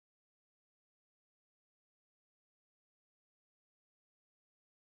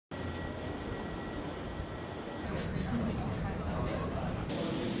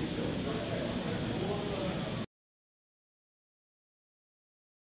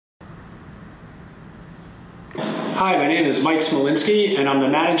Hi, my name is Mike Smolinski, and I'm the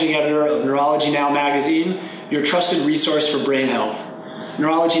managing editor of Neurology Now magazine, your trusted resource for brain health.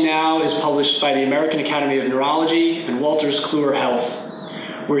 Neurology Now is published by the American Academy of Neurology and Wolters Kluwer Health.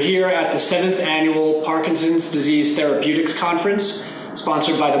 We're here at the 7th Annual Parkinson's Disease Therapeutics Conference,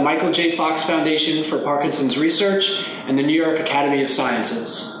 sponsored by the Michael J. Fox Foundation for Parkinson's Research and the New York Academy of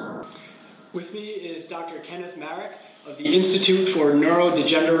Sciences. With me is Dr. Kenneth Marek of the Institute for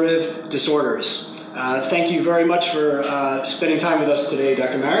Neurodegenerative Disorders. Thank you very much for spending time with us today,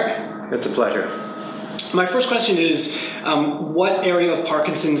 Dr. Marek. It's a pleasure. My first question is, what area of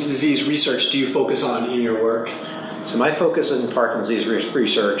Parkinson's disease research do you focus on in your work? So my focus in Parkinson's disease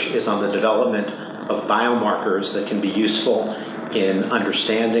research is on the development of biomarkers that can be useful in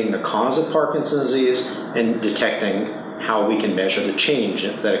understanding the cause of Parkinson's disease and detecting how we can measure the change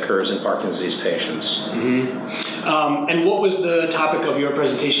that occurs in Parkinson's disease patients. Mm-hmm. And what was the topic of your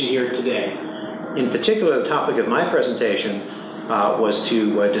presentation here today? In particular, the topic of my presentation was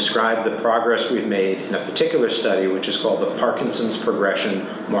to describe the progress we've made in a particular study, which is called the Parkinson's Progression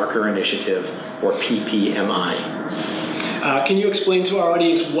Marker Initiative, or PPMI. Can you explain to our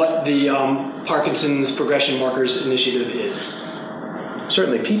audience what the Parkinson's Progression Markers Initiative is?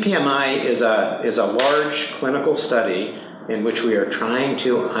 Certainly. PPMI is a large clinical study in which we are trying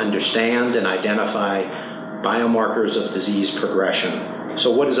to understand and identify biomarkers of disease progression. So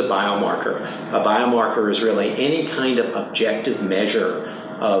what is a biomarker? A biomarker is really any kind of objective measure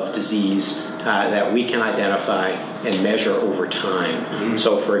of disease that we can identify and measure over time. Mm-hmm.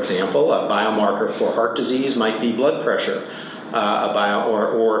 So for example, a biomarker for heart disease might be blood pressure,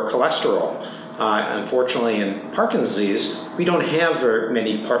 or cholesterol. Unfortunately, in Parkinson's disease, we don't have very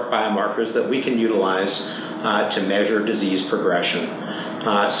many biomarkers that we can utilize to measure disease progression.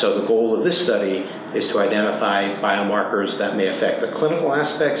 So the goal of this study is to identify biomarkers that may affect the clinical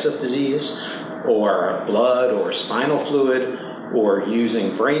aspects of disease, or blood or spinal fluid, or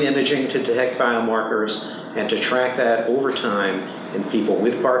using brain imaging to detect biomarkers, and to track that over time in people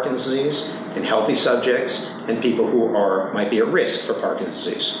with Parkinson's disease, in healthy subjects, and people who might be at risk for Parkinson's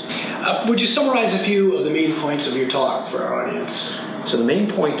disease. Would you summarize a few of the main points of your talk for our audience? So the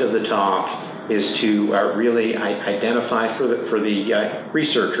main point of the talk is to really identify for the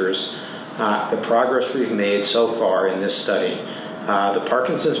researchers the progress we've made so far in this study. The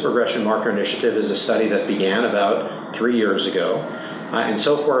Parkinson's Progression Marker Initiative is a study that began about 3 years ago. And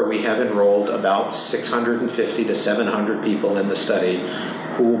so far we have enrolled about 650 to 700 people in the study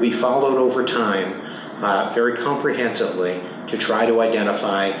who will be followed over time very comprehensively to try to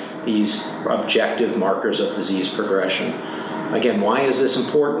identify these objective markers of disease progression. Again, why is this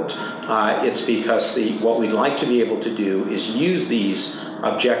important? It's because what we'd like to be able to do is use these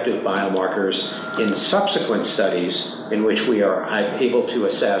objective biomarkers in subsequent studies in which we are able to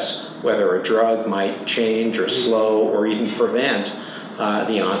assess whether a drug might change or slow or even prevent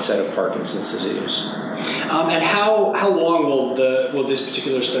the onset of Parkinson's disease. And how long will this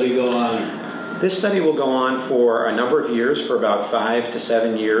particular study go on? This study will go on for a number of years, for about 5 to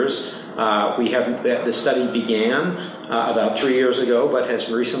 7 years. The study began about 3 years ago, but has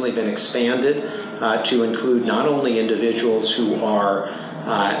recently been expanded to include not only individuals who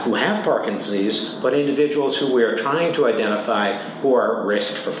have Parkinson's disease, but individuals who we are trying to identify who are at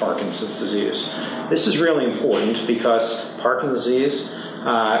risk for Parkinson's disease. This is really important because Parkinson's disease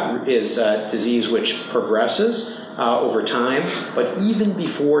is a disease which progresses over time, but even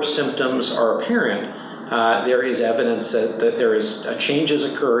before symptoms are apparent, there is evidence that there is changes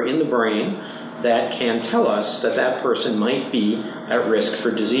occur in the brain that can tell us that that person might be at risk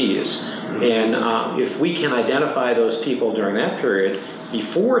for disease. And if we can identify those people during that period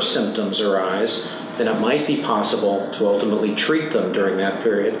before symptoms arise, then it might be possible to ultimately treat them during that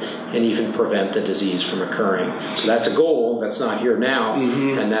period and even prevent the disease from occurring. So that's a goal that's not here now,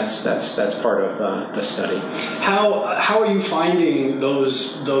 and that's part of the study. How are you finding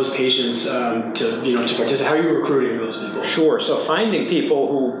those patients to participate? How are you recruiting those people? Sure. So finding people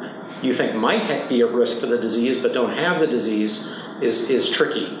who you think might be at risk for the disease but don't have the disease is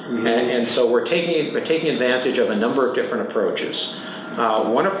tricky, and so we're taking advantage of a number of different approaches.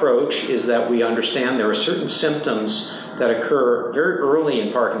 One approach is that we understand there are certain symptoms that occur very early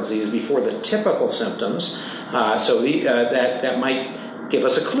in Parkinson's disease before the typical symptoms, that might give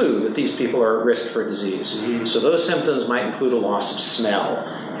us a clue that these people are at risk for disease. So those symptoms might include a loss of smell.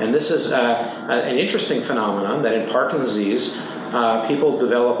 And this is an interesting phenomenon that in Parkinson's disease, people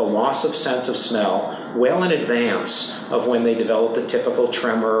develop a loss of sense of smell well in advance of when they develop the typical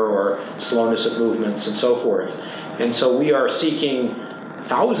tremor or slowness of movements and so forth. And so we are seeking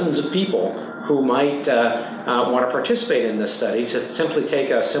thousands of people who might want to participate in this study to simply take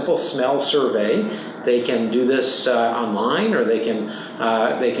a simple smell survey. They can do this online, or they can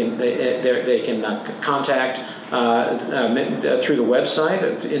contact through the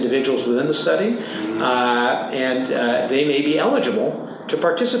website individuals within the study, and they may be eligible to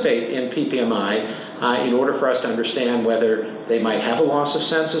participate in PPMI in order for us to understand whether they might have a loss of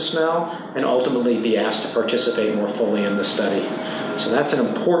sense of smell and ultimately be asked to participate more fully in the study. So that's an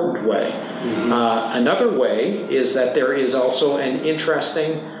important way. Another way is that there is also an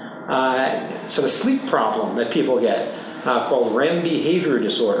interesting sort of sleep problem that people get called REM behavior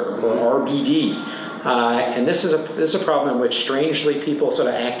disorder, or RBD. And this is a problem in which, strangely, people sort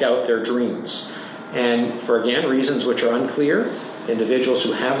of act out their dreams. And for, again, reasons which are unclear, individuals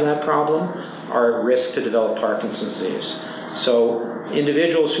who have that problem are at risk to develop Parkinson's disease. So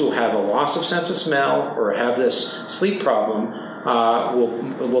individuals who have a loss of sense of smell or have this sleep problem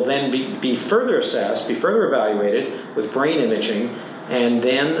will then be further assessed, be further evaluated with brain imaging, and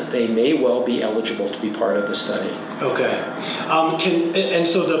then they may well be eligible to be part of the study. Okay. And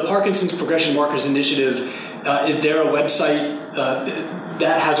so the Parkinson's Progression Markers Initiative, is there a website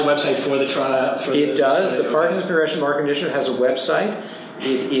that has a website for the trial? It does. The Parkinson's Progression Marker Initiative has a website.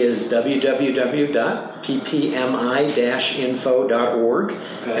 It is www.ppmi-info.org,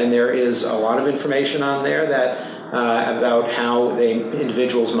 and there is a lot of information on there that about how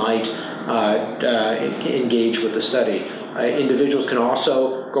individuals might engage with the study. Individuals can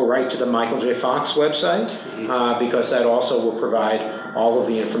also go right to the Michael J. Fox website, because that also will provide all of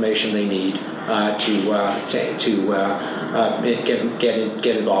the information they need to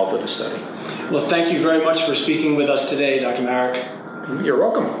get involved with the study. Well, thank you very much for speaking with us today, Dr. Marek. You're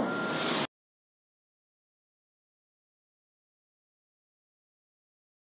welcome.